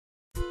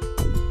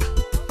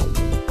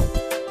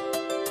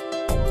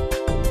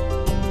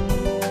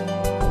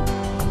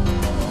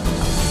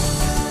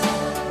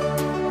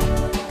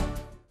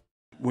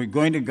we're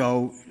going to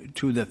go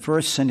to the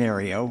first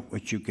scenario,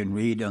 which you can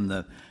read on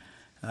the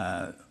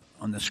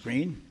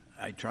screen,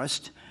 I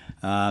trust.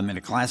 In a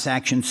class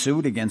action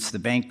suit against the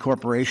bank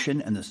corporation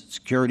and the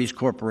securities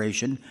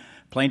corporation,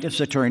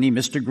 plaintiff's attorney,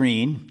 Mr.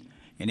 Green,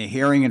 in a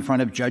hearing in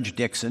front of Judge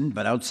Dixon,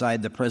 but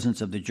outside the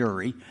presence of the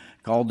jury,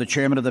 called the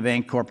chairman of the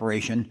bank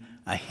corporation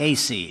a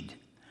hayseed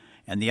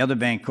and the other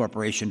bank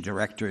corporation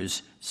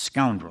directors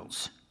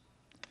scoundrels.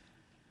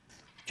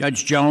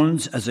 Judge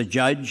Jones, as a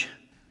judge,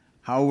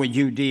 how would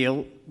you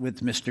deal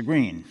with Mr.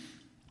 Green?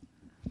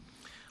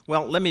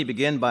 Well, let me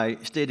begin by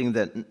stating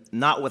that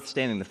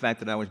notwithstanding the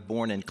fact that I was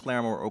born in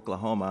Claremore,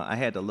 Oklahoma, I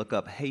had to look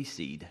up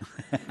hayseed.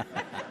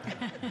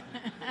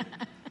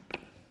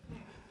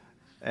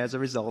 As a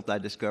result, I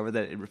discovered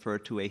that it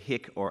referred to a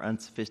hick or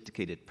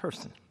unsophisticated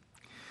person.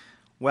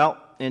 Well,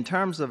 in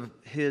terms of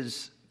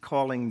his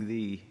calling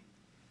the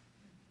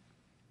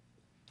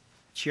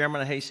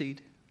chairman a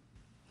hayseed,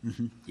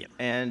 Yep.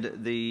 and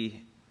the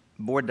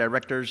board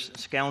directors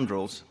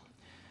scoundrels,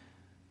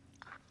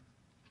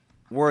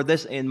 were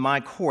this in my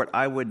court,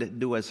 I would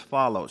do as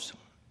follows.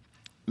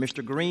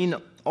 Mr. Green,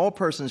 all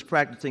persons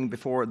practicing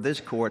before this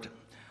court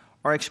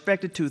are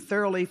expected to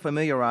thoroughly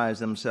familiarize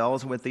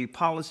themselves with the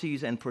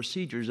policies and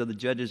procedures of the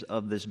judges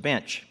of this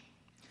bench.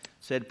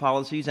 Said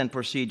policies and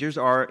procedures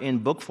are in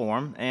book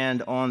form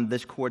and on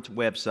this court's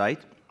website.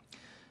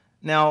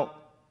 Now,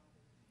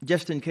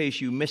 just in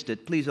case you missed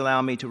it, please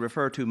allow me to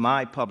refer to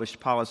my published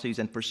policies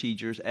and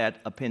procedures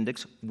at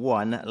Appendix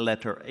 1,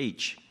 letter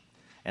H.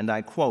 And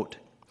I quote,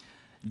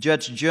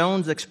 "Judge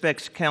Jones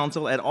expects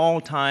counsel at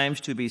all times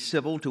to be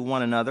civil to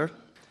one another,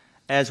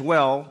 as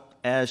well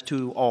as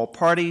to all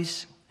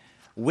parties,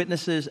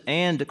 witnesses,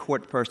 and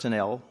court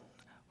personnel,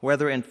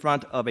 whether in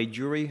front of a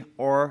jury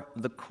or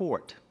the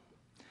court."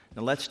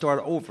 Now let's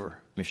start over,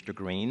 Mr.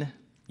 Green.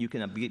 You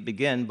can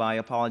begin by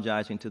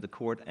apologizing to the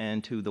court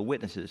and to the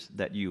witnesses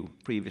that you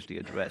previously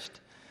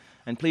addressed.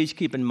 And please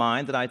keep in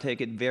mind that I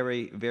take it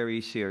very, very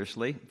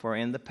seriously, for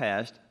in the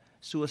past,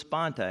 sua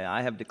sponte,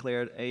 I have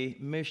declared a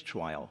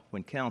mistrial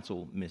when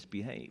counsel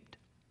misbehaved.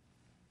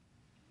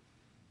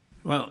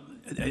 Well,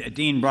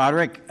 Dean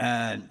Broderick,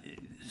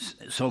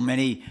 so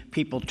many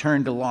people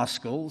turn to law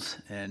schools,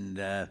 and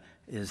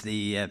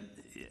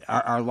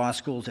are law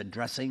schools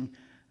addressing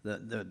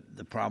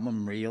the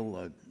problem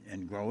real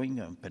and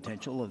growing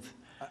potential of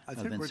I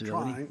think we're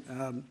incivility?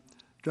 trying.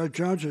 Judge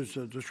Jones's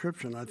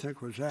description, I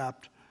think, was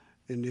apt.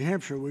 In New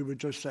Hampshire, we would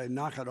just say,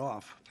 knock it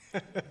off.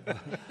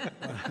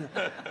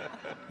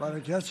 But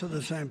it gets to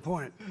the same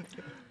point.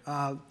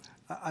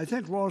 I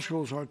think law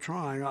schools are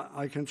trying.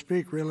 I can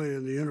speak really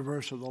in the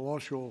universe of the law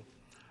school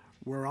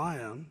where I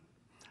am.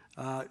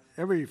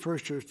 Every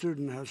first-year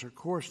student has a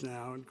course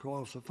now and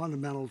calls the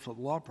Fundamentals of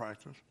Law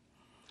Practice.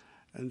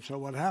 And so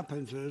what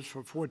happens is,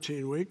 for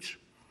 14 weeks,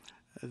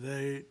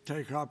 they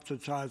take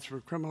opposite sides for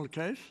a criminal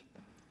case.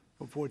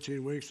 For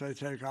 14 weeks, they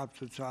take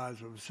opposite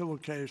sides of a civil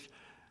case.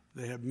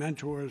 They have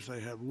mentors.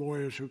 They have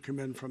lawyers who come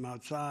in from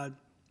outside.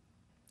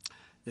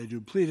 They do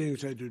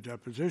pleadings. They do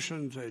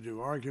depositions. They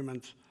do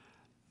arguments.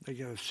 They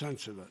get a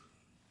sense of it.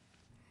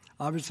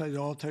 Obviously, they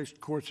all take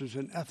courses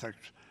in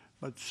ethics,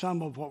 but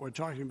some of what we're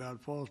talking about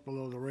falls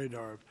below the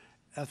radar of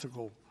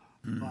ethical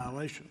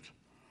violations.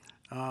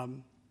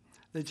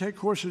 They take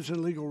courses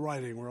in legal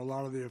writing, where a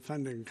lot of the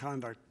offending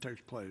conduct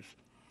takes place.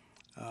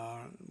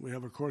 We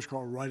have a course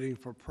called Writing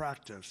for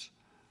Practice,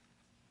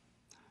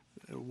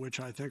 which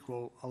I think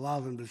will allow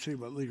them to see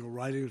what legal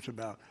writing is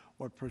about,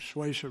 what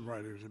persuasive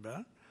writing is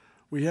about.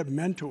 We have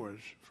mentors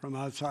from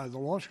outside the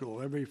law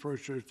school. Every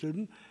first-year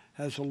student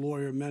has a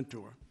lawyer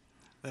mentor.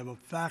 They have a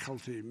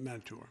faculty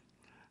mentor.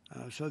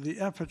 So the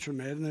efforts are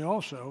made, and they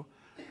also,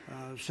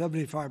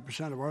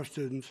 75% of our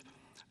students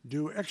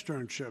do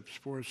externships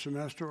for a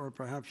semester or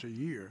perhaps a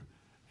year,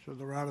 so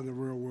they're out in the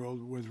real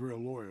world with real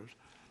lawyers.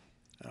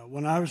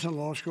 When I was in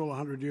law school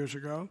 100 years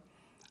ago,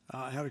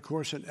 I had a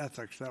course in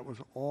ethics. That was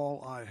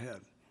all I had.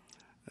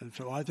 And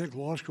so I think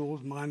law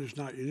schools, mine is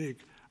not unique,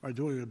 are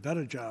doing a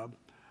better job,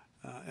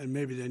 and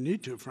maybe they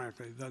need to,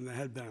 frankly, than they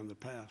had been in the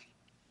past.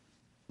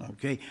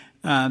 Okay.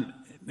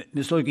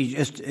 Ms. Lukey,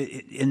 just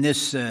in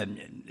this,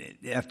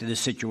 after this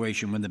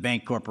situation, when the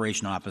bank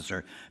corporation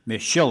officer,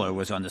 Ms. Schiller,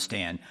 was on the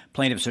stand,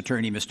 plaintiff's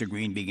attorney, Mr.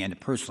 Green, began to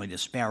personally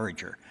disparage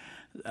her.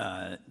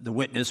 The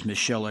witness, Ms.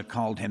 Schiller,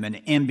 called him an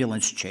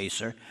ambulance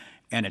chaser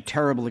and a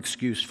terrible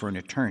excuse for an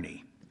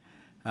attorney.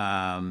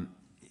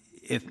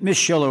 If Ms.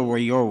 Schiller were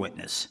your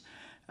witness,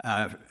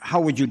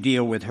 how would you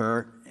deal with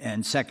her?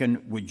 And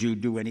second, would you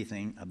do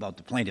anything about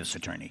the plaintiff's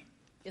attorney?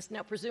 Yes,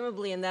 now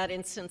presumably in that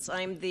instance,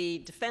 I'm the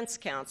defense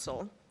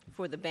counsel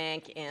for the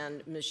bank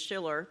and Ms.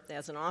 Schiller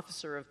as an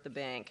officer of the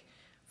bank.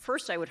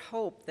 First, I would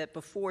hope that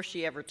before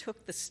she ever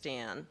took the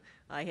stand,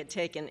 I had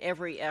taken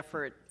every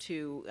effort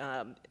to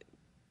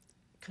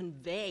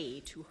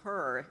convey to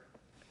her,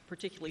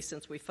 particularly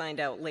since we find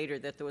out later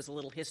that there was a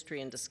little history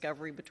and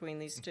discovery between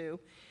these two,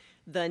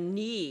 the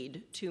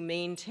need to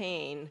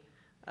maintain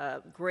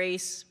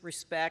grace,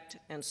 respect,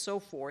 and so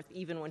forth,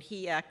 even when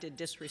he acted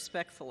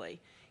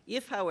disrespectfully.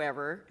 If,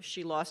 however,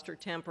 she lost her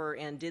temper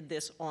and did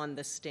this on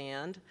the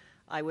stand,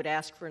 I would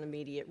ask for an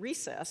immediate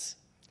recess.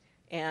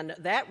 And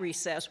that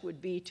recess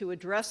would be to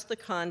address the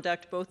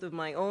conduct both of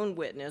my own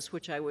witness,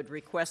 which I would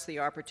request the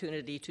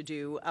opportunity to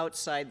do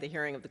outside the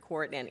hearing of the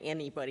court and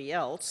anybody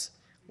else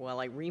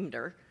while I reamed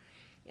her,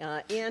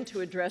 and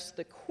to address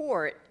the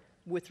court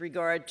with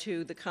regard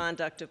to the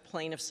conduct of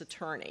plaintiff's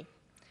attorney.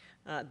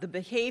 The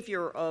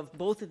behavior of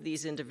both of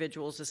these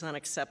individuals is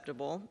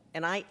unacceptable,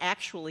 and I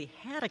actually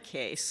had a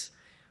case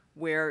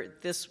where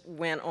this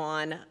went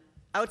on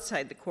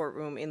outside the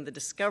courtroom in the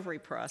discovery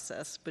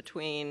process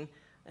between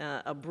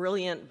a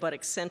brilliant but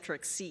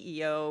eccentric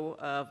CEO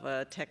of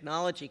a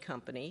technology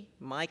company,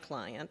 my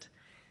client,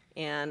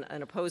 and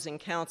an opposing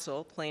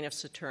counsel,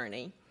 plaintiff's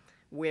attorney,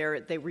 where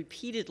they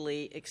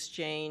repeatedly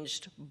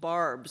exchanged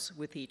barbs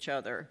with each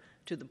other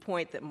to the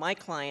point that my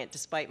client,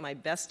 despite my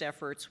best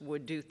efforts,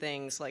 would do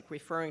things like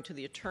referring to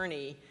the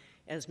attorney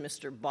as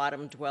Mr.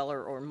 Bottom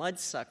Dweller or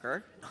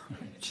Mudsucker.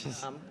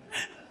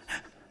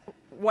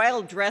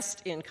 While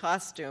dressed in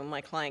costume, my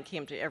client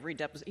came to every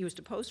deposition. He was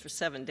deposed for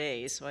 7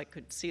 days, so I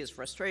could see his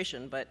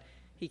frustration, but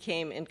he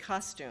came in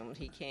costume.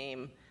 He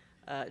came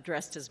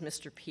dressed as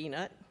Mr.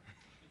 Peanut.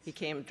 He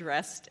came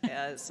dressed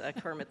as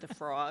Kermit the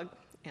Frog.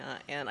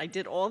 And I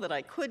did all that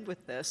I could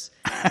with this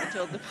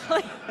until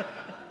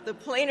the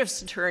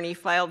plaintiff's attorney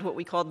filed what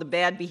we called the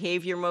bad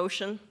behavior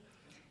motion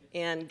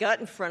and got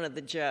in front of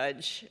the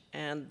judge,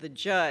 and the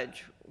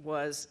judge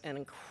was an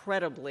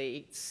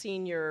incredibly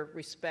senior,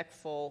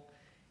 respectful,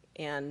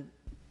 and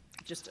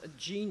just a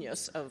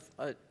genius of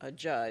a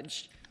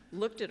judge,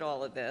 looked at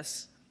all of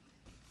this,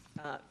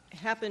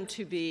 happened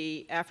to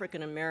be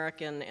African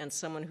American and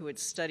someone who had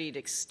studied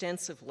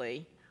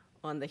extensively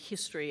on the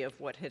history of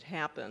what had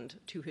happened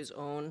to his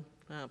own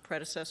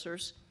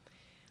predecessors,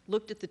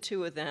 looked at the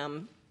two of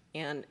them,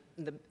 and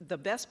the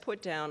best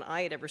put down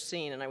I had ever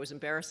seen, and I was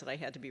embarrassed that I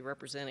had to be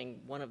representing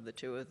one of the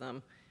two of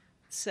them,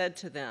 said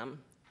to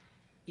them,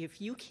 if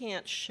you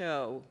can't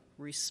show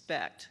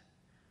respect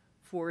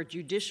for a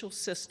judicial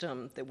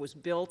system that was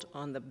built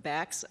on the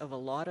backs of a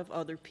lot of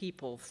other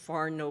people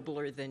far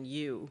nobler than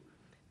you,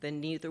 then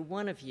neither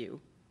one of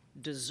you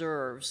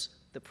deserves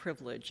the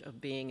privilege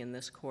of being in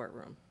this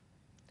courtroom.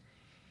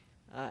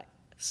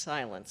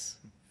 Silence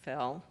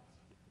fell.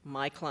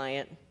 My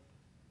client,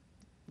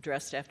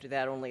 dressed after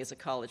that only as a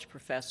college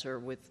professor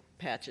with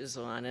patches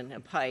on and a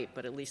pipe,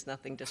 but at least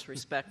nothing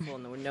disrespectful,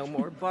 and there were no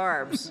more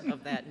barbs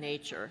of that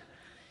nature.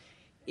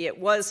 It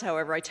was,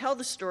 however, I tell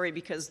the story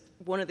because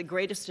one of the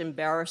greatest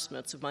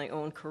embarrassments of my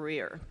own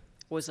career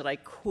was that I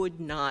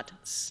could not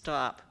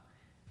stop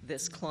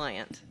this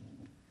client,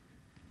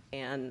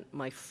 and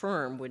my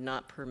firm would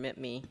not permit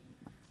me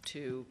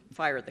to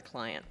fire the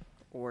client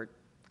or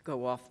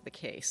go off the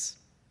case.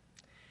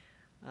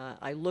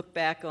 I look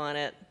back on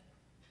it.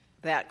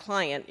 That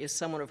client is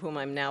someone of whom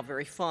I'm now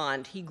very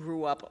fond. He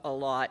grew up a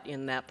lot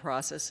in that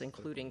process,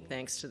 including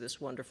thanks to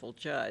this wonderful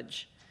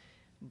judge.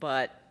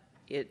 But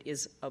it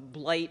is a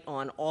blight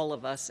on all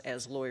of us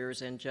as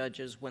lawyers and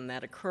judges when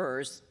that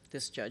occurs.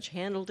 This judge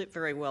handled it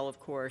very well, of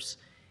course,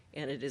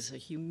 and it is a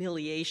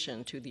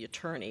humiliation to the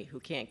attorney who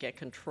can't get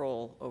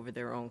control over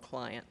their own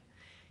client.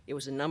 It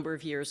was a number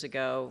of years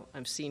ago.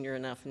 I'm senior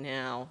enough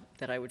now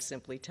that I would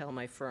simply tell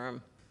my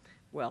firm,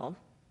 well,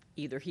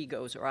 either he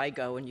goes or I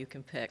go, and you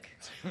can pick.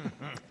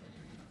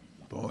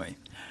 Boy,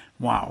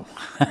 wow.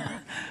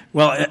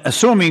 Well,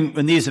 assuming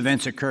when these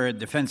events occurred,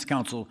 defense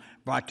counsel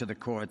brought to the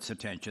court's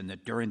attention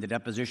that during the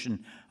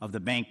deposition of the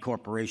bank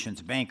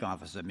corporation's bank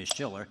officer, Ms.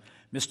 Schiller,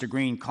 Mr.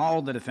 Green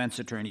called the defense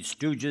attorney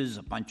stooges,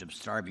 a bunch of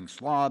starving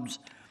slobs,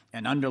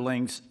 and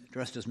underlings,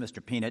 dressed as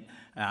Mr. Peanut,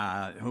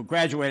 who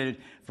graduated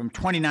from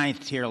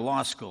 29th tier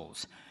law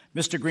schools.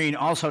 Mr. Green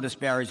also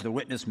disparaged the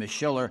witness, Ms.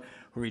 Schiller,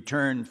 who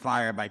returned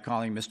fire by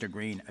calling Mr.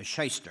 Green a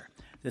shyster.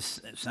 This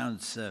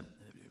sounds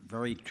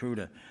very true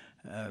to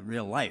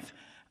real life.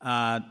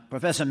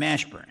 Professor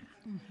Mashburn,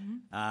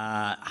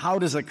 how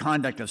does the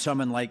conduct of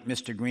someone like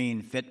Mr.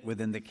 Green fit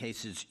within the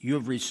cases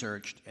you've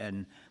researched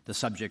and the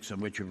subjects on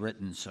which you've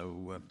written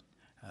so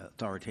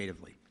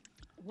authoritatively?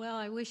 Well,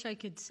 I wish I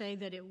could say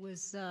that it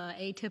was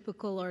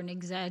atypical or an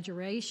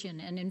exaggeration,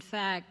 and in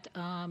fact,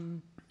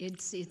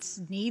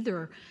 it's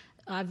neither.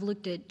 I've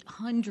looked at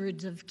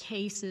hundreds of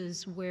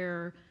cases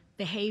where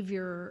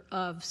behavior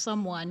of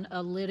someone,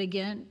 a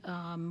litigant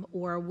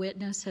or a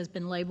witness, has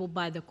been labeled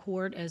by the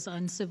court as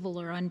uncivil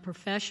or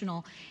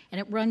unprofessional, and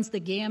it runs the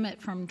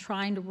gamut from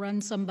trying to run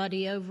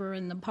somebody over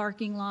in the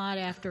parking lot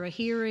after a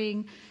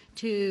hearing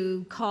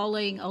to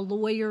calling a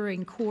lawyer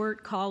in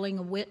court, calling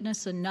a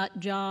witness a nut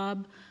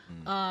job,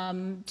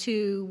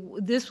 to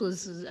this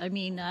was, I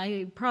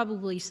mean,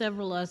 probably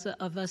several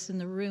of us in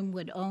the room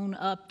would own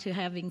up to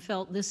having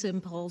felt this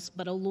impulse,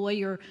 but a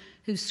lawyer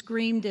who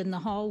screamed in the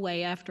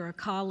hallway after a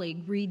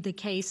colleague, read the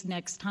case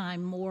next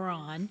time,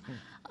 moron.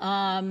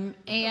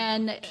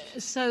 And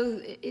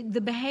so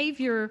the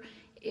behavior,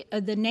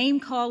 the name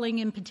calling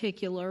in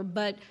particular,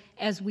 but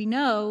as we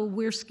know,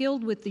 we're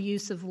skilled with the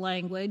use of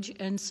language,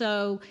 and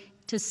so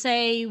to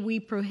say we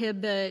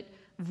prohibit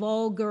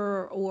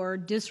vulgar or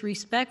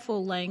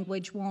disrespectful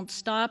language won't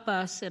stop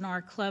us in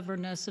our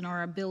cleverness and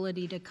our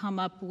ability to come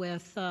up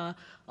with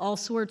all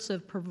sorts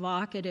of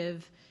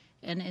provocative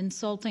and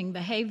insulting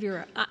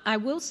behavior. I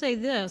will say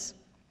this.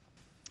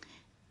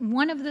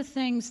 One of the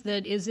things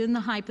that is in the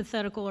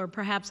hypothetical, or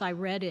perhaps I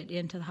read it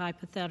into the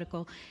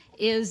hypothetical,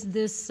 is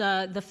this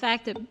the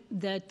fact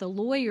that the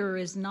lawyer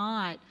is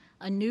not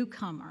a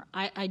newcomer.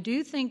 I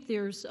do think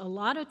there's a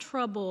lot of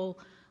trouble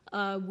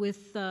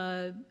with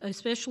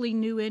especially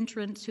new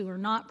entrants who are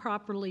not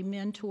properly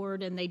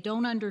mentored and they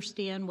don't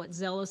understand what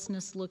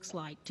zealousness looks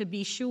like. To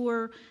be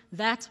sure,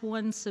 that's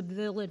one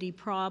civility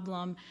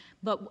problem,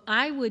 but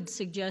I would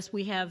suggest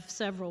we have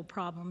several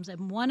problems,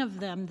 and one of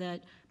them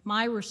that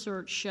my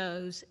research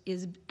shows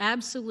is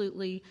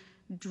absolutely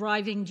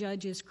driving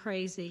judges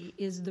crazy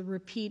is the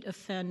repeat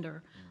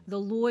offender. The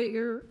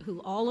lawyer who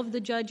all of the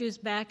judges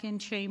back in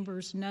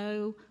chambers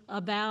know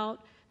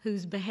about,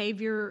 whose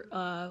behavior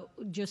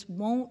just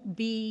won't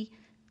be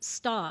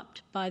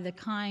stopped by the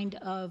kind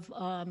of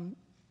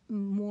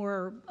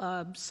more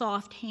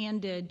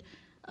soft-handed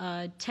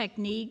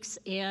techniques,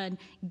 and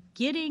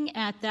getting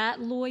at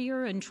that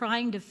lawyer and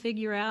trying to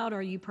figure out,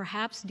 are you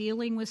perhaps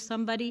dealing with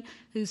somebody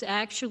who's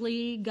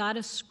actually got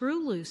a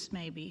screw loose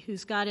maybe,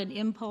 who's got an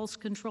impulse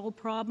control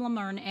problem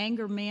or an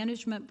anger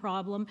management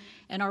problem,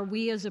 and are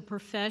we as a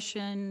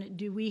profession,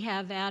 do we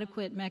have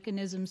adequate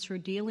mechanisms for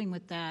dealing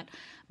with that?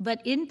 But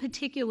in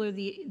particular,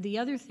 the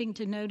other thing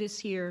to notice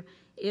here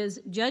is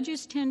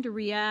judges tend to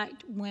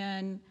react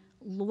when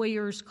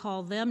lawyers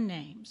call them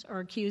names or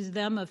accuse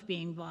them of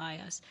being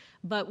biased,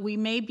 but we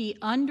may be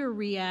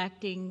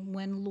underreacting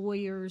when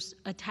lawyers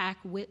attack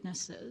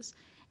witnesses.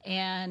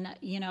 And,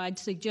 you know, I'd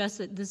suggest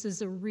that this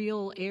is a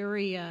real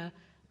area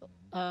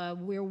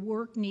where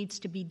work needs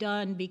to be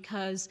done,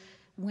 because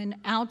when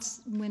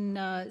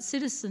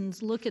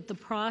citizens look at the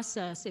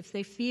process, if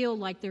they feel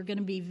like they're going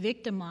to be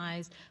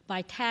victimized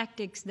by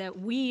tactics that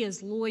we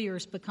as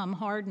lawyers become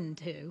hardened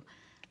to,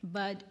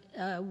 but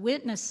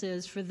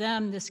witnesses, for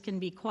them, this can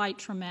be quite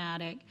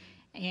traumatic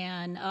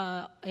and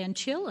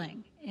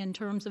chilling in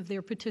terms of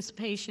their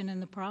participation in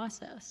the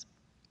process.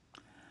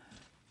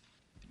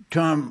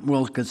 Tom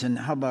Wilkinson,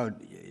 how about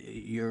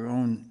your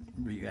own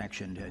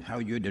reaction to how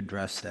you'd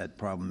address that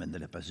problem in the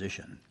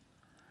deposition?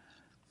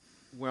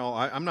 Well,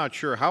 I'm not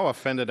sure how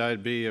offended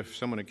I'd be if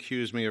someone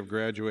accused me of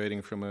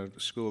graduating from a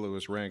school that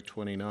was ranked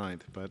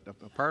 29th, but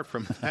apart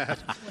from that...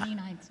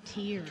 29th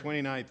tier.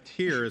 29th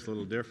tier is a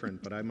little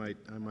different, but I might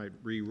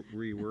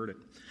reword it.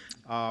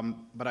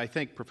 But I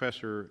think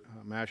Professor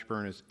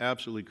Mashburn is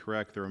absolutely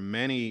correct. There are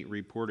many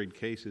reported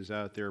cases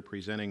out there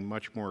presenting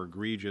much more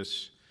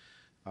egregious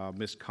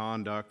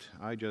misconduct.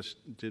 I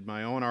just did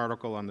my own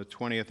article on the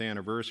 20th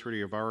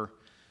anniversary of our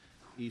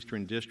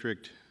Eastern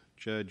District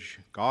Judge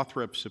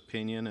Gothrup's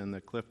opinion in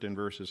the Clifton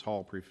versus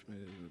Hall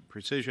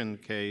precision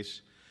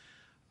case,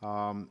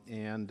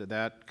 and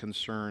that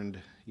concerned,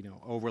 you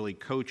know, overly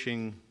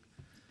coaching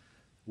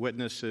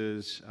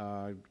witnesses,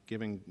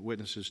 giving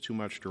witnesses too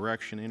much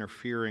direction,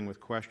 interfering with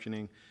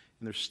questioning,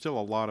 and there's still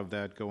a lot of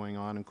that going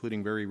on,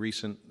 including very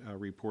recent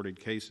reported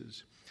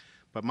cases.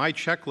 But my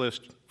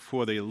checklist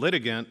for the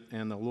litigant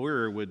and the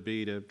lawyer would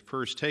be to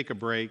first take a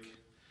break.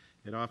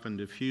 It often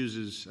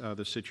diffuses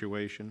the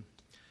situation.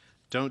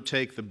 Don't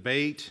take the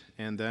bait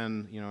and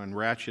then, you know, and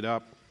ratchet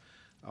up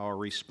or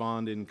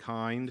respond in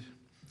kind.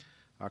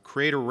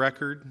 Create a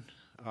record,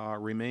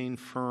 remain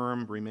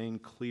firm, remain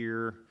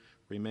clear,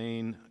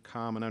 remain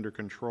calm and under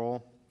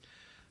control.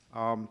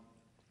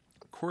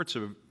 Courts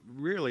are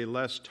really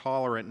less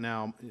tolerant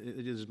now,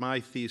 it is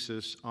my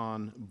thesis,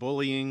 on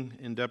bullying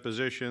in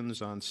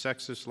depositions, on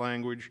sexist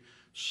language,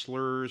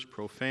 slurs,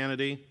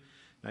 profanity.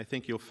 And I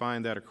think you'll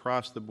find that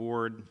across the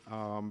board,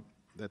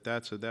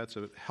 that's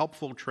a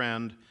helpful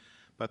trend.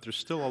 But there's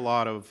still a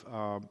lot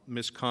of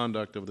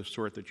misconduct of the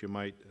sort that you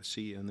might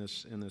see in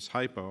this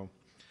hypo.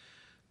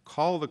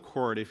 Call the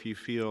court if you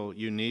feel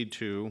you need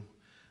to,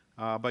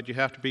 but you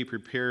have to be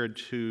prepared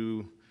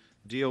to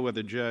deal with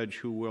a judge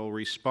who will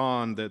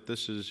respond that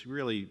this is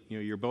really, you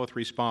know, you're both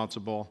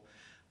responsible,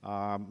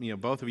 you know,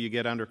 both of you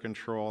get under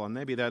control, and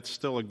maybe that's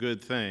still a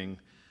good thing,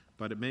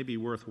 but it may be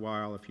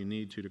worthwhile if you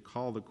need to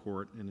call the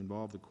court and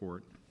involve the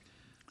court.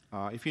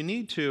 If you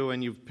need to,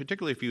 and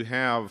particularly if you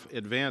have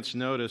advance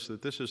notice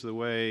that this is the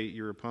way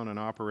your opponent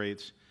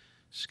operates,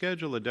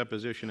 schedule a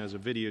deposition as a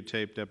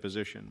videotaped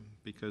deposition,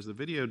 because the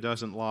video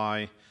doesn't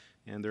lie,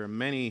 and there are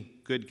many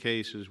good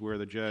cases where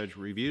the judge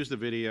reviews the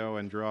video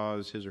and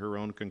draws his or her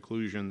own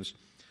conclusions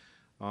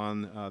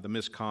on the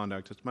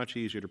misconduct. It's much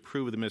easier to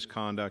prove the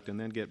misconduct and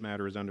then get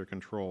matters under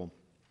control.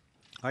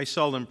 I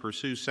seldom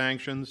pursue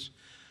sanctions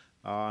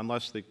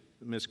unless the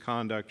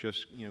misconduct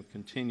just, you know,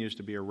 continues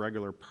to be a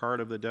regular part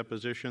of the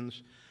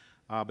depositions,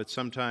 but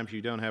sometimes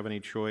you don't have any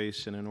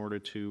choice, and in order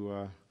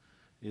to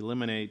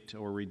eliminate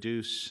or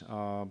reduce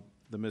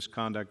the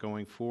misconduct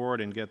going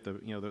forward and get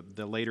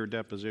the later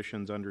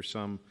depositions under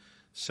some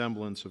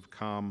semblance of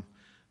calm,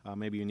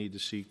 maybe you need to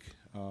seek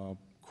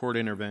court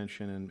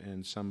intervention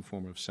and some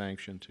form of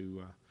sanction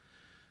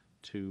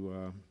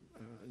to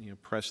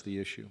press the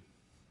issue.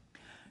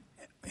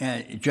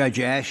 Judge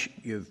Ash,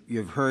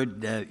 you've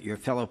heard your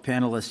fellow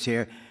panelists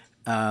here.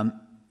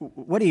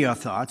 What are your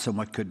thoughts on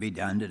what could be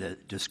done to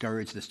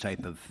discourage this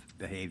type of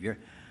behavior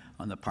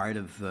on the part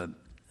of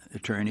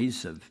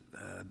attorneys, of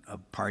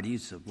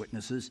parties, of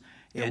witnesses?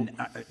 And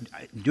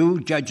do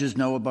judges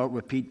know about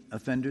repeat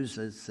offenders,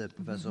 as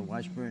Professor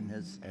Washburn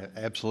has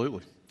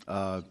Absolutely.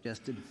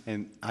 suggested?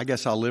 And I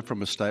guess I live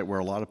from a state where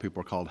a lot of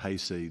people are called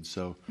hayseeds.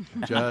 So,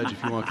 Judge,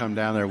 if you want to come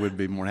down there, we'd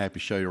be more than happy to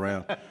show you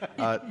around.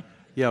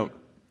 You know,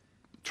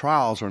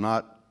 trials are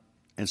not,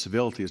 and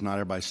civility is not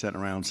everybody sitting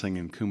around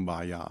singing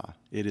Kumbaya.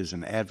 It is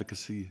an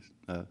advocacy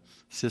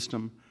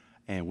system,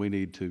 and we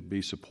need to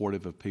be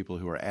supportive of people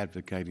who are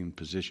advocating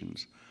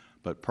positions.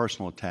 But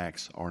personal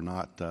attacks are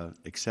not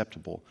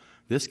acceptable.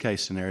 This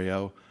case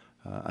scenario,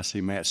 I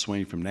see Matt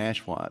Sweeney from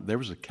Nashville. There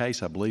was a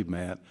case, I believe,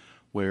 Matt,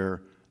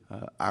 where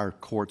our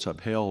courts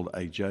upheld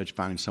a judge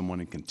finding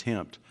someone in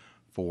contempt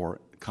for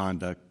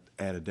conduct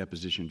at a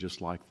deposition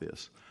just like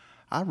this.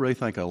 I really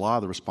think a lot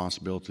of the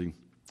responsibility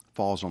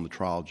falls on the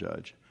trial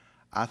judge.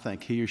 I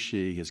think he or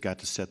she has got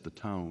to set the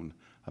tone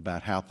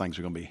about how things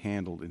are going to be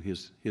handled in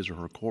his or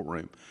her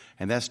courtroom.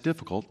 And that's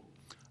difficult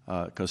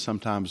because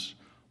sometimes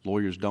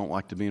lawyers don't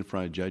like to be in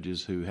front of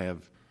judges who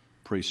have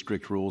pretty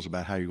strict rules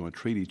about how you're going to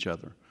treat each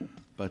other.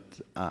 But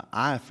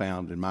I have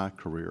found in my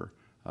career,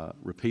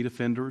 repeat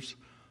offenders,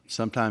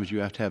 sometimes you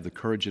have to have the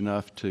courage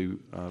enough to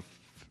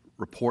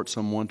report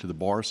someone to the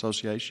Bar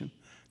Association.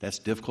 That's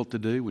difficult to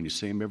do when you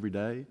see them every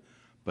day,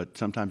 but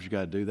sometimes you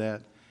got to do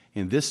that.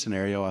 In this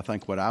scenario, I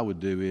think what I would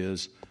do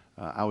is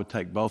I would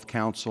take both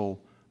counsel,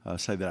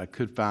 say that I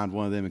could find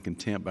one of them in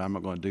contempt, but I'm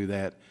not going to do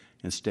that.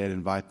 Instead,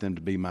 invite them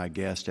to be my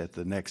guest at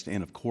the next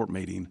end of court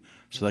meeting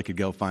so they could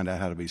go find out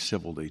how to be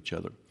civil to each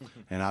other.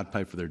 And I'd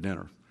pay for their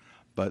dinner.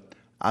 But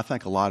I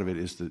think a lot of it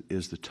is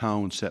the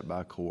tone set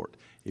by court.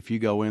 If you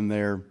go in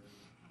there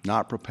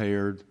not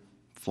prepared,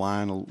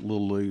 flying a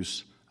little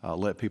loose,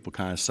 let people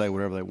kind of say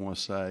whatever they want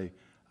to say,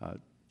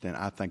 then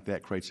I think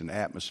that creates an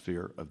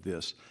atmosphere of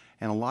this.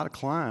 And a lot of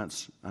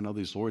clients, I know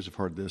these lawyers have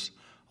heard this,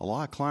 a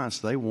lot of clients,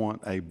 they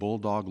want a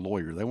bulldog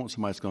lawyer. They want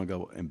somebody that's going to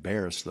go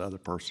embarrass the other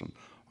person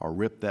or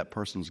rip that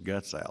person's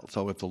guts out.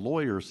 So if the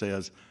lawyer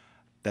says,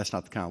 that's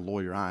not the kind of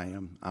lawyer I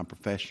am, I'm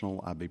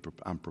professional,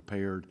 I'm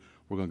prepared,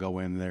 we're going to go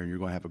in there and you're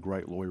going to have a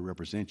great lawyer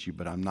represent you,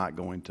 but I'm not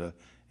going to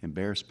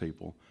embarrass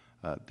people.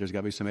 There's got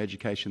to be some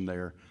education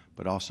there,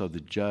 but also the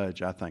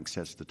judge, I think,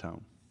 sets the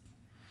tone.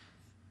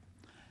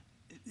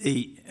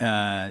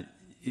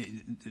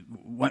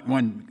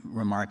 One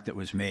remark that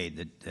was made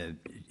that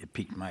it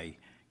piqued my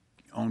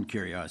own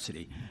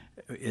curiosity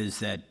is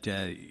that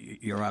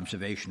your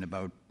observation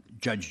about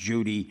Judge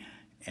Judy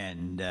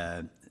and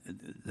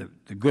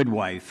the good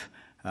wife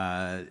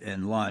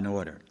and Law and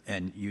Order,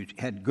 and you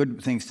had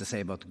good things to say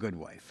about the good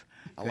wife.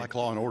 I like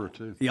Law and Order,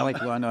 too. You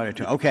like Law and Order,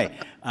 too. Okay.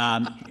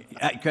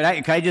 Could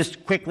I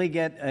just quickly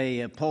get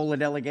a poll of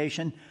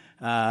delegation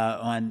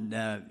on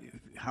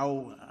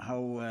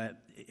how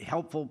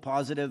helpful,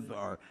 positive,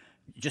 or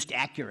just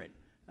accurate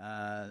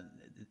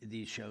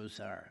these shows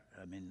are?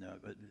 I mean,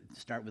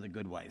 start with a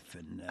good wife.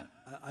 And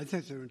I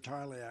think they're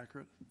entirely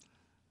accurate.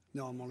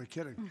 No, I'm only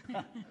kidding.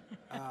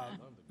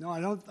 No, I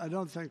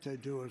don't think they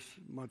do us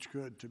much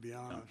good, to be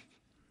honest.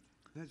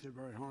 I think they're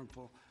very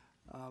harmful.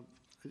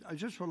 I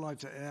just would like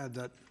to add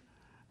that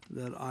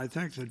I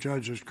think the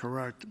judge is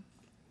correct.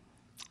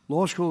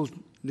 Law schools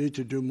need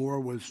to do more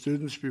with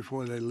students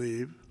before they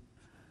leave.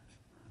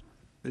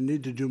 They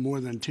need to do more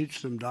than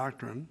teach them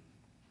doctrine.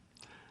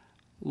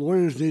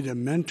 Lawyers need a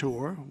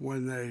mentor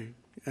when they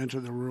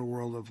enter the real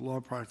world of law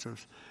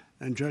practice,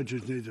 and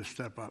judges need to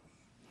step up.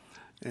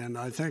 And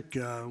I think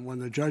when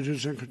the judge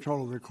is in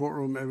control of the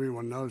courtroom,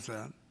 everyone knows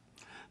that.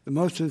 The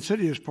most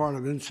insidious part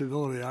of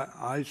incivility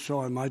I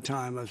saw in my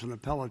time as an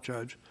appellate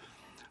judge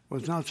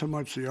was not so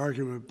much the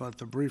argument, but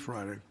the brief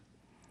writing.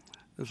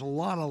 There's a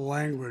lot of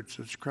language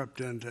that's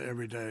crept into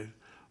everyday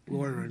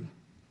lawyering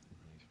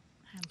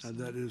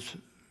that is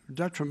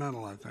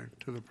detrimental, I think,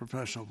 to the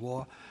profession of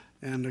law.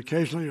 And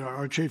occasionally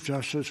our Chief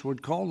Justice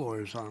would call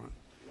lawyers on it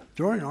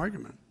during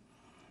argument.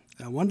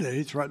 And one day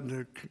he threatened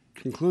to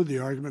conclude the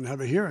argument and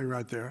have a hearing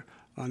right there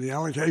on the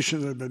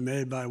allegation that had been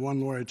made by one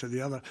lawyer to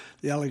the other.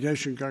 The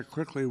allegation got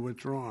quickly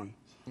withdrawn.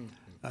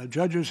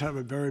 Judges have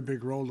a very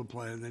big role to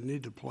play, and they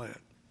need to play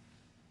it.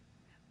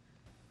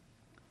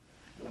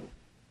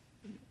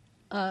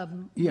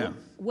 yeah.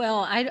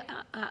 Well, I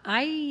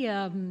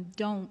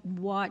don't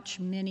watch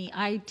many.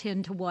 I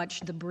tend to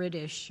watch the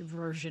British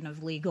version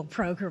of legal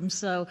programs,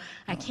 so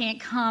I can't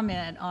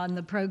comment on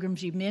the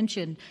programs you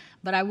mentioned.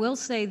 But I will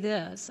say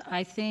this.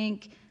 I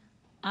think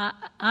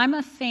I'm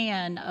a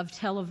fan of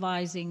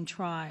televising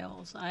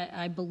trials.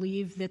 I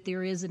believe that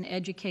there is an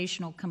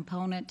educational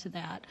component to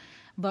that.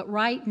 But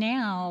right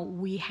now,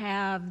 we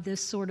have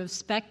this sort of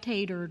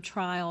spectator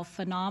trial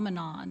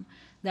phenomenon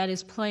that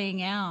is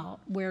playing out,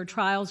 where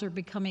trials are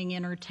becoming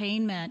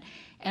entertainment,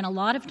 and a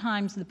lot of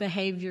times the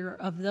behavior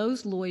of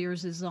those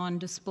lawyers is on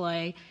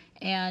display.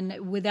 And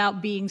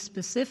without being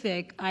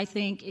specific, I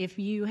think if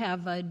you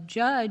have a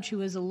judge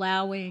who is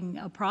allowing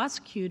a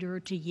prosecutor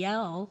to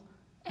yell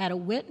at a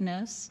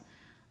witness,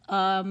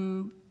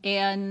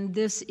 and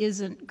this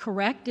isn't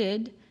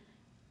corrected,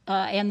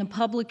 and the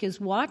public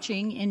is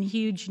watching in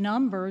huge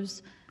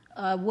numbers,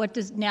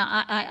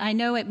 I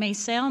know it may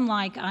sound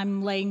like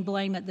I'm laying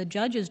blame at the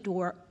judge's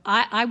door.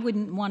 I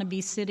wouldn't want to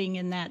be sitting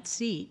in that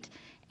seat,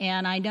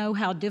 and I know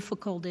how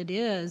difficult it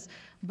is,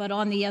 but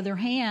on the other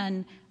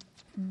hand,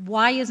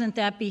 why isn't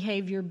that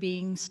behavior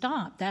being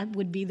stopped? That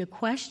would be the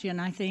question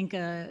I think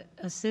a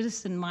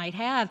citizen might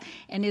have.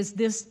 And is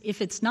this, if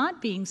it's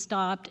not being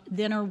stopped,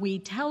 then are we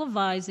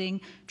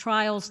televising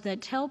trials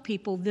that tell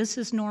people this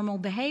is normal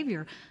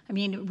behavior? I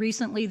mean,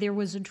 recently there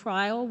was a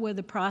trial where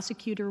the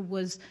prosecutor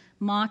was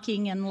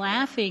mocking and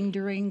laughing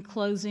during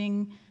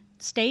closing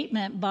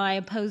statement by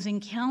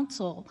opposing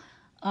counsel.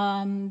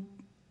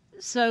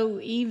 So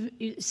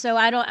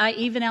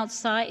even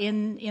outside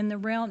in the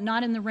realm,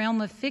 not in the realm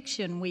of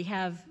fiction, we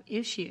have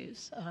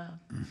issues.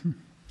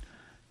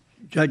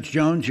 Judge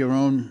Jones, your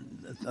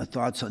own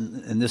thoughts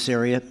in this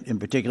area in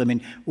particular? I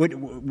mean,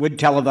 would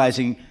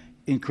televising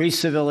increase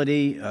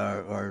civility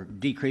or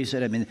decrease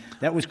it? I mean,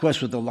 that was, of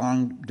course, with a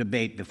long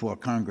debate before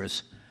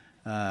Congress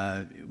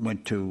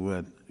went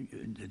to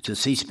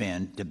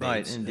C-SPAN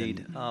debates. Right,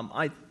 indeed.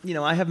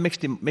 I have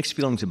mixed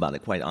feelings about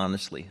it, quite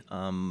honestly.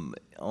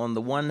 On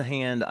the one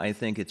hand, I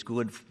think it's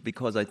good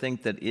because I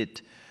think that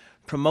it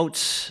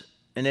promotes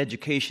an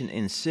education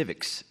in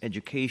civics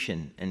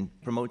education and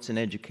promotes an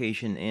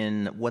education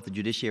in what the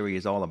judiciary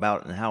is all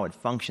about and how it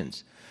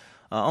functions.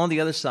 On the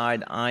other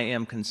side, I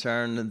am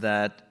concerned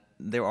that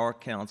there are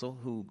counsel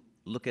who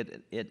look at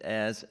it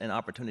as an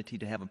opportunity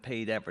to have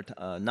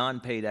a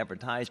non-paid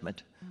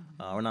advertisement,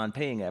 or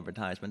non-paying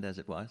advertisement, as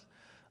it was,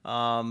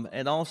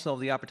 and also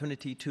the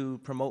opportunity to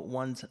promote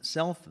one's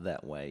self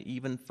that way,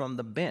 even from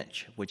the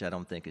bench, which I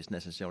don't think is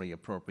necessarily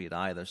appropriate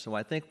either. So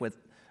I think with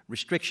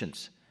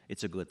restrictions,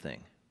 it's a good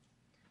thing.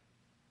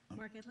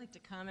 Mark, I'd like to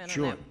comment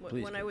Sure, on that.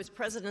 please When do. I was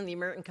president of the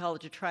American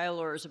College of Trial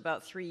Lawyers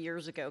about 3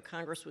 years ago,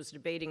 Congress was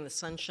debating the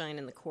Sunshine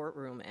in the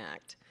Courtroom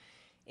Act.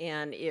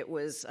 And it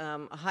was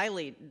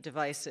highly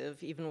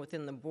divisive, even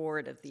within the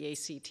board of the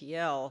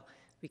ACTL,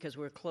 because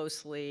we're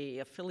closely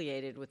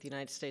affiliated with the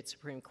United States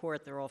Supreme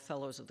Court. They're all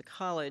fellows of the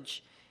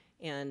college,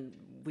 and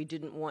we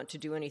didn't want to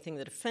do anything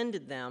that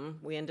offended them.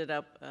 We ended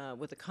up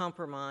with a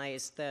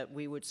compromise that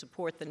we would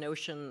support the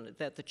notion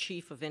that the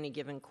chief of any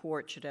given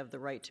court should have the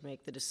right to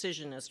make the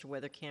decision as to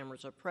whether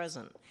cameras are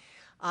present.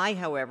 I,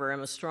 however,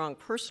 am a strong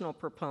personal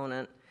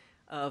proponent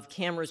of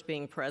cameras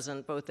being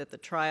present both at the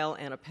trial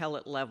and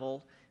appellate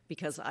level,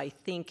 because I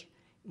think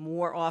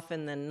more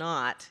often than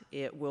not,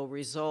 it will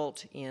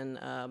result in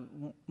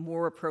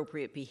more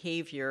appropriate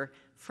behavior,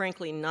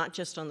 frankly, not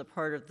just on the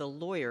part of the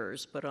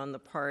lawyers, but on the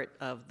part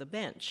of the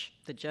bench,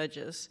 the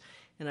judges.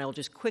 And I'll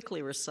just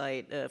quickly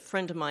recite, a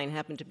friend of mine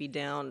happened to be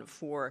down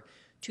for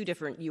 2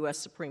 different U.S.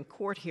 Supreme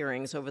Court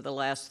hearings over the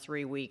last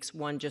 3 weeks,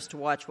 one just to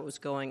watch what was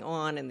going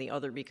on, and the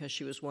other because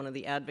she was one of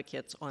the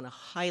advocates on a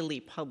highly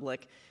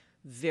public,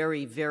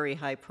 very, very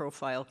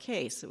high-profile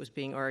case that was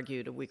being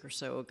argued a week or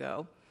so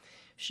ago.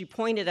 She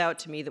pointed out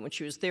to me that when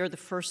she was there the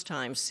first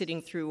time,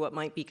 sitting through what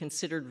might be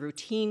considered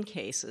routine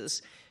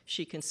cases,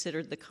 she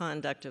considered the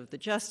conduct of the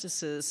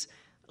justices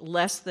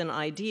less than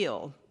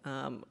ideal.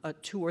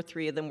 2 or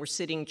 3 of them were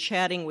sitting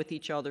chatting with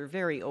each other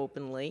very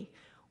openly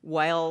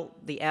while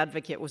the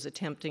advocate was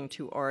attempting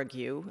to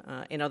argue,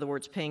 in other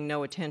words, paying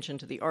no attention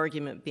to the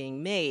argument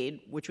being made,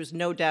 which was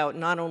no doubt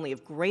not only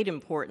of great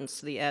importance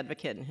to the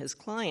advocate and his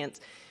clients,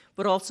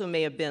 but also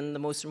may have been the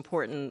most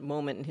important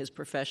moment in his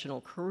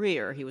professional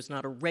career. He was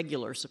not a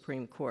regular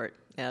Supreme Court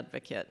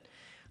advocate.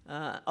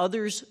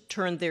 Others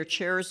turned their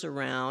chairs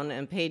around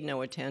and paid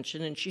no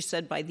attention, and she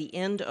said by the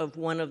end of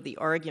one of the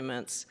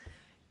arguments,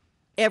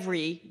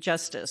 every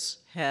justice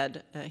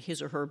had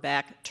his or her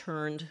back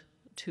turned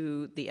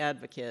to the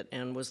advocate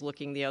and was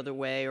looking the other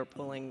way or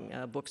pulling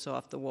books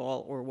off the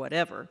wall or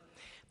whatever.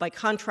 By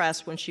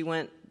contrast, when she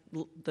went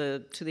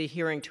to the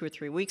hearing 2 or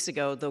 3 weeks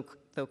ago,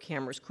 though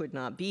cameras could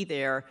not be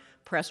there,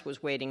 press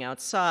was waiting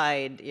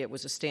outside, it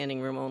was a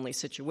standing room only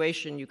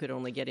situation, you could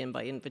only get in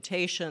by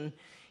invitation,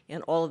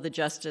 and all of the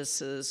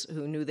justices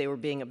who knew they were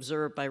being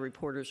observed by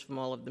reporters from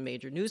all of the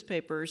major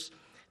newspapers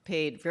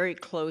paid very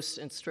close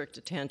and strict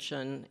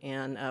attention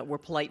and were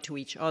polite to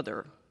each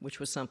other, which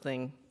was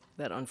something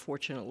that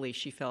unfortunately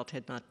she felt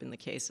had not been the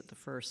case at the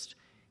first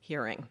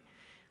hearing.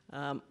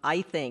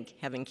 I think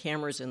having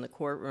cameras in the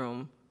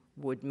courtroom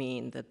would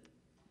mean that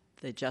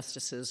the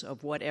justices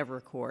of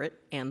whatever court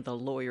and the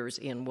lawyers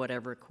in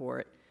whatever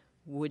court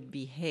would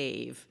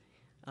behave,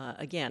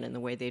 again, in the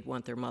way they'd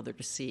want their mother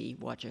to see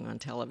watching on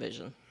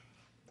television.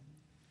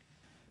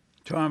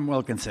 Tom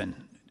Wilkinson,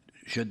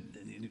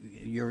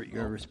 your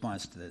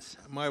response to this?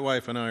 My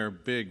wife and I are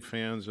big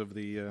fans of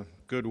The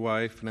Good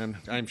Wife, and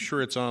I'm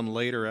sure it's on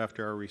later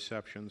after our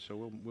reception,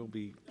 so we'll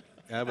be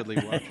avidly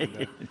watching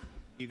that.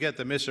 You get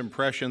the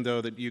misimpression,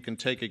 though, that you can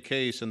take a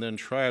case and then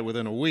try it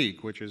within a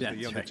week, which is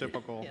the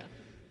typical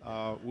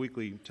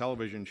weekly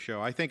television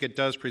show. I think it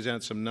does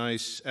present some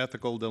nice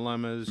ethical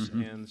dilemmas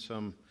and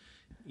some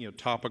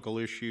topical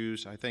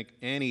issues. I think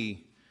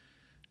any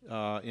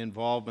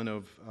involvement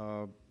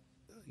of,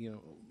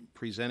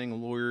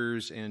 presenting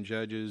lawyers and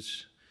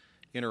judges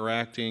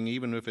interacting,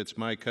 even if it's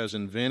my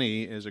cousin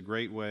Vinny, is a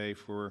great way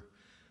for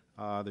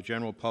the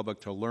general public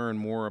to learn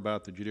more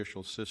about the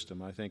judicial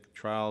system. I think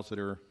trials that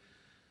are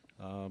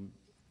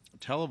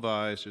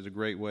televised is a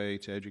great way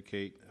to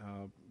educate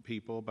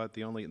people, but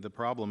the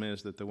problem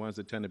is that the ones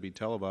that tend to be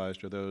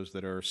televised are those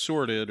that are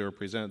sordid or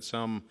present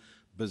some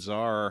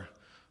bizarre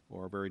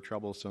or very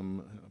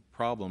troublesome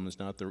problems,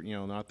 not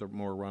the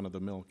more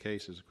run-of-the-mill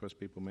cases. Of course,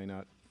 people may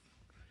not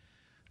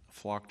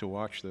flock to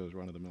watch those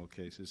run-of-the-mill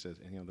cases, as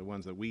the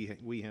ones that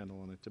we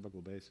handle on a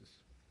typical basis.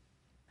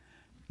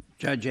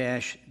 Judge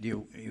Ash,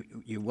 do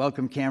you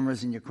welcome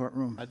cameras in your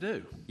courtroom? I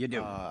do. You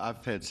do?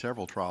 I've had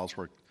several trials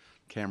where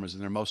cameras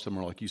in there. Most of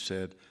them are, like you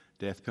said,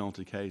 death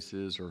penalty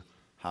cases or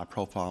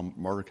high-profile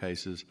murder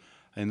cases.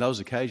 In those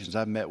occasions,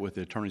 I've met with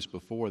the attorneys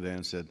before then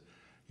and said,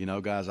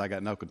 guys, I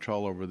got no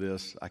control over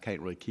this. I can't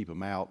really keep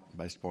them out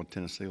based upon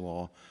Tennessee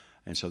law,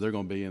 and so they're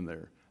going to be in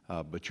there.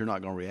 But you're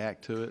not going to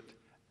react to it,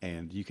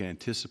 and you can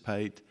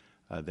anticipate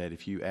that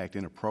if you act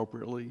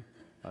inappropriately,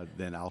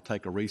 then I'll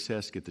take a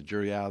recess, get the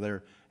jury out of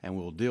there, and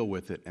we'll deal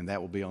with it, and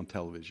that will be on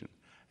television.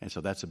 And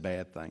so that's a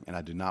bad thing, and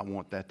I do not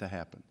want that to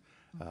happen.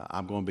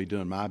 I'm going to be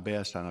doing my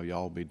best. I know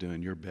y'all will be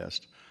doing your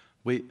best.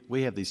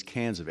 We have these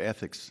cans of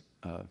ethics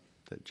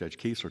that Judge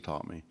Kiesler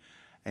taught me,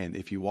 and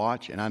if you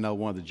watch, and I know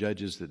one of the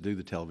judges that do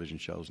the television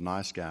shows,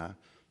 nice guy,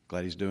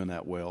 glad he's doing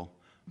that well,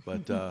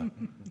 but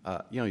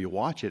you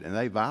watch it, and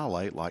they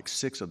violate like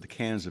 6 of the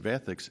cans of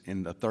ethics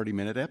in a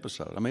 30-minute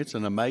episode. I mean, it's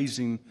an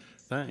amazing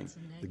thing.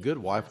 The Good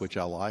Wife, which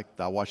I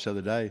liked, I watched the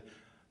other day,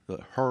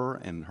 her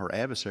and her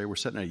adversary were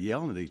sitting there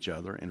yelling at each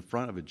other in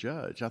front of a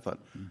judge. I thought,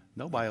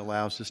 nobody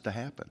allows this to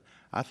happen.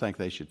 I think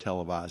they should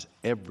televise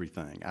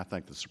everything. I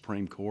think the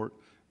Supreme Court,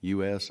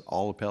 U.S.,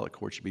 all appellate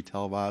courts should be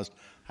televised.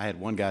 I had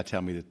one guy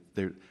tell me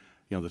that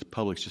the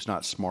public's just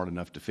not smart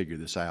enough to figure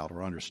this out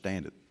or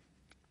understand it.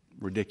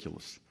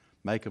 Ridiculous.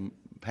 Make them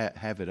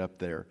have it up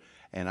there.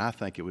 And I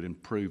think it would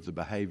improve the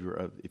behavior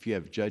of, if you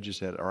have judges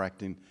that are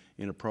acting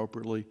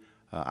inappropriately.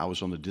 I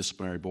was on the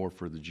disciplinary board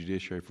for the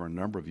judiciary for a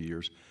number of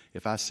years.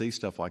 If I see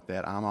stuff like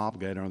that, I'm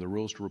obligated under the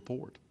rules to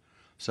report.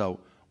 So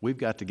we've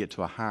got to get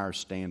to a higher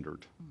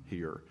standard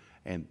here.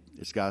 And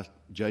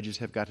judges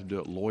have got to do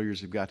it,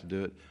 lawyers have got to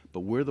do it,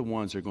 but we're the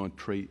ones that are going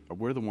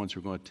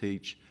to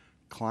teach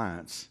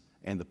clients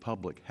and the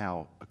public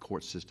how a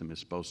court system is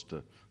supposed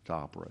to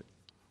operate.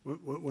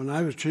 When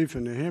I was chief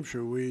in New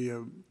Hampshire, we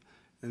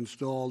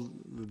installed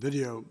the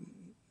video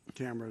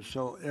cameras,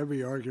 so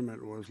every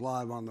argument was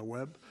live on the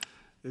web.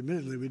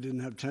 Admittedly, we didn't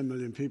have 10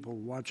 million people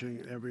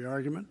watching every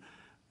argument,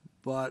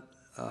 but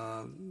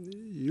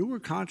you were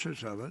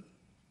conscious of it.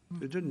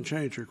 It didn't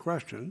change your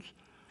questions,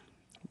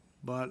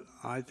 but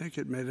I think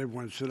it made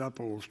everyone sit up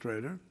a little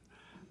straighter.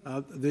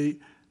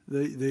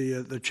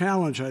 The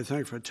challenge, I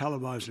think, for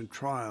televising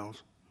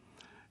trials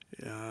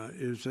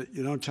is that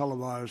you don't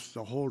televise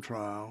the whole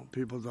trial.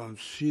 People don't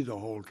see the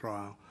whole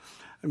trial.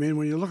 I mean,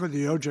 when you look at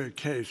the O.J.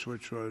 case,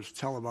 which was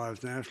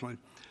televised nationally,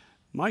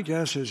 my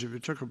guess is if you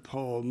took a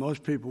poll,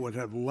 most people would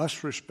have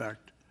less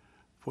respect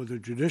for the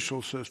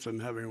judicial system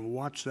having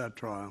watched that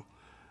trial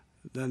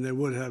than they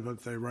would have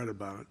if they read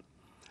about it.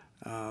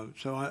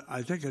 So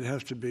I think it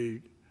has to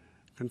be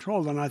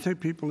controlled, and I think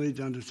people need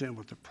to understand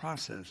what the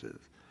process is.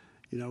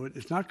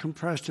 It's not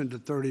compressed into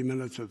 30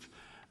 minutes of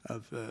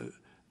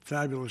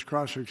fabulous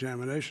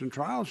cross-examination.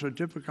 Trials are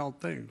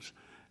difficult things,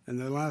 and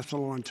they last a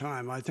long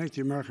time. I think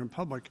the American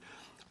public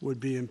would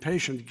be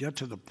impatient to get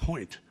to the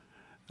point.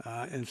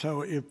 And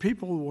so if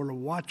people were to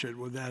watch it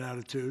with that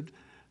attitude,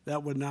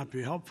 that would not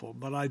be helpful.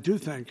 But I do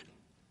think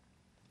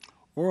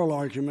oral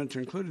arguments,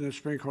 including the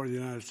Supreme Court of the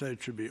United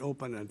States, should be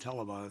open and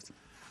televised.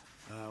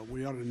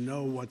 We ought to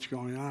know what's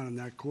going on in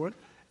that court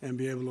and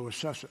be able to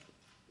assess it.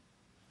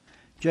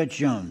 Judge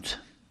Jones.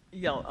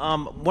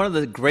 One of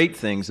the great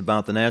things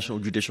about the National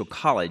Judicial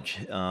College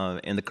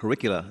and the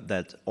curricula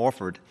that's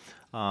offered,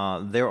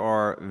 there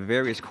are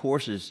various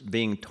courses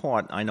being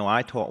taught. I know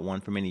I taught one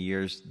for many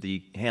years,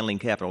 the Handling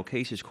Capital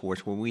Cases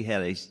course, where we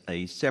had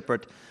a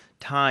separate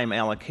time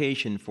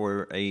allocation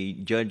for a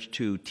judge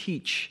to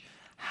teach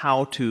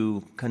how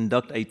to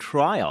conduct a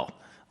trial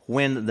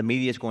when the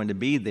media is going to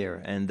be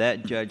there. And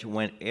that judge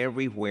went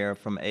everywhere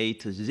from A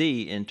to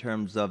Z in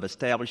terms of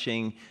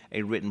establishing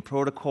a written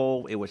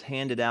protocol. It was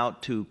handed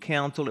out to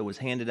counsel. It was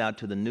handed out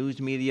to the news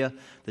media.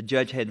 The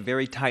judge had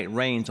very tight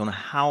reins on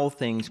how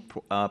things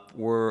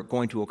were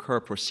going to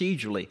occur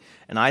procedurally.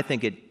 And I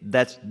think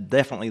that's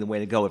definitely the way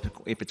to go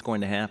if it's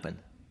going to happen.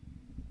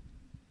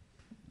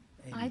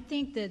 I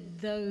think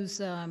that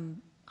those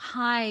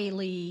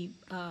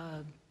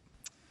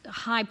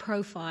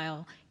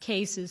high-profile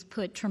cases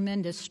put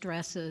tremendous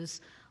stresses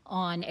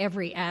on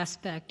every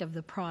aspect of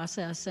the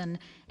process,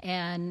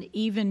 and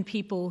even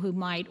people who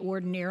might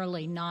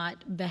ordinarily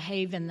not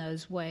behave in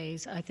those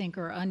ways, I think,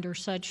 are under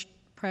such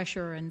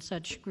pressure and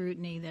such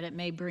scrutiny that it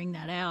may bring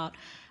that out.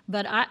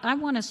 But I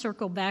want to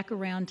circle back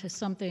around to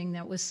something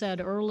that was said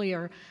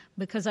earlier,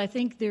 because I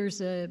think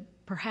there's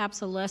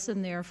perhaps a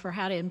lesson there for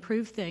how to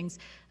improve things.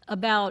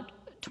 about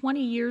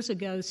 20 years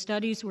ago,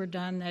 studies were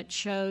done that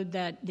showed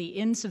that the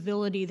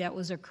incivility that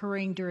was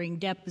occurring during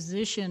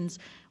depositions,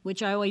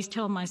 which I always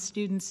tell my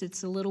students,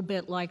 it's a little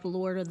bit like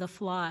Lord of the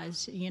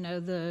Flies. You know,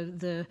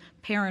 the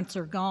parents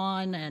are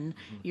gone and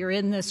you're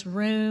in this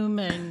room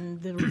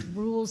and the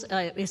rules,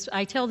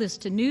 I tell this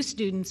to new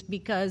students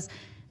because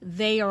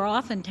they are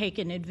often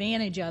taken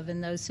advantage of in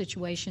those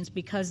situations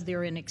because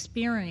they're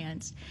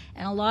inexperienced.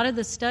 And a lot of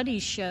the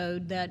studies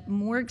showed that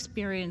more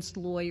experienced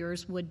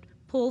lawyers would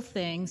pull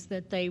things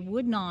that they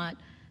would not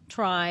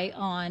try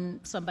on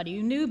somebody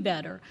who knew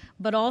better,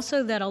 but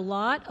also that a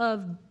lot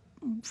of,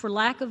 for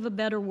lack of a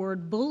better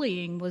word,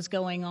 bullying was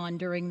going on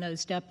during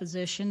those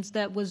depositions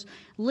that was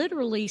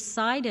literally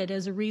cited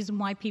as a reason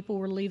why people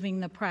were leaving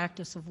the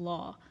practice of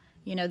law.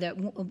 You know,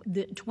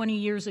 that 20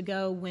 years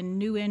ago when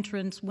new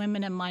entrants,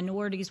 women and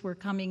minorities were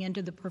coming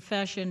into the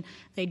profession,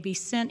 they'd be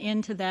sent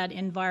into that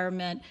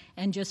environment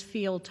and just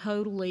feel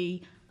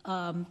totally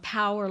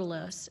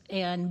powerless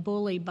and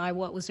bullied by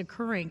what was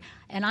occurring.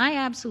 And I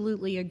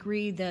absolutely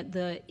agree that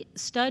the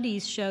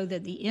studies show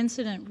that the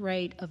incident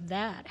rate of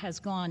that has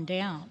gone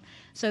down.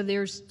 So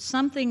there's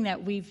something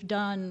that we've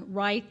done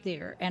right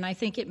there. And I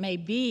think it may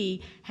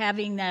be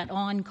having that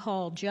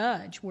on-call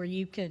judge where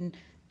you can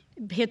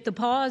hit the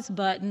pause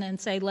button and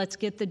say, let's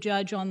get the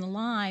judge on the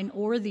line,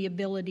 or the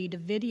ability to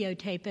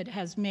videotape it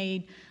has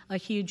made a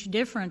huge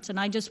difference. And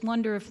I just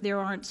wonder if there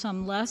aren't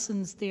some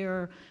lessons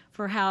there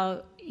for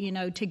how, you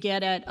know, to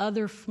get at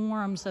other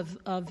forms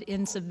of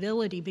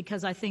incivility,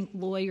 because I think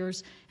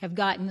lawyers have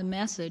gotten the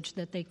message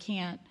that they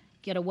can't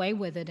get away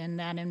with it in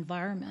that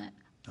environment.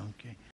 Okay.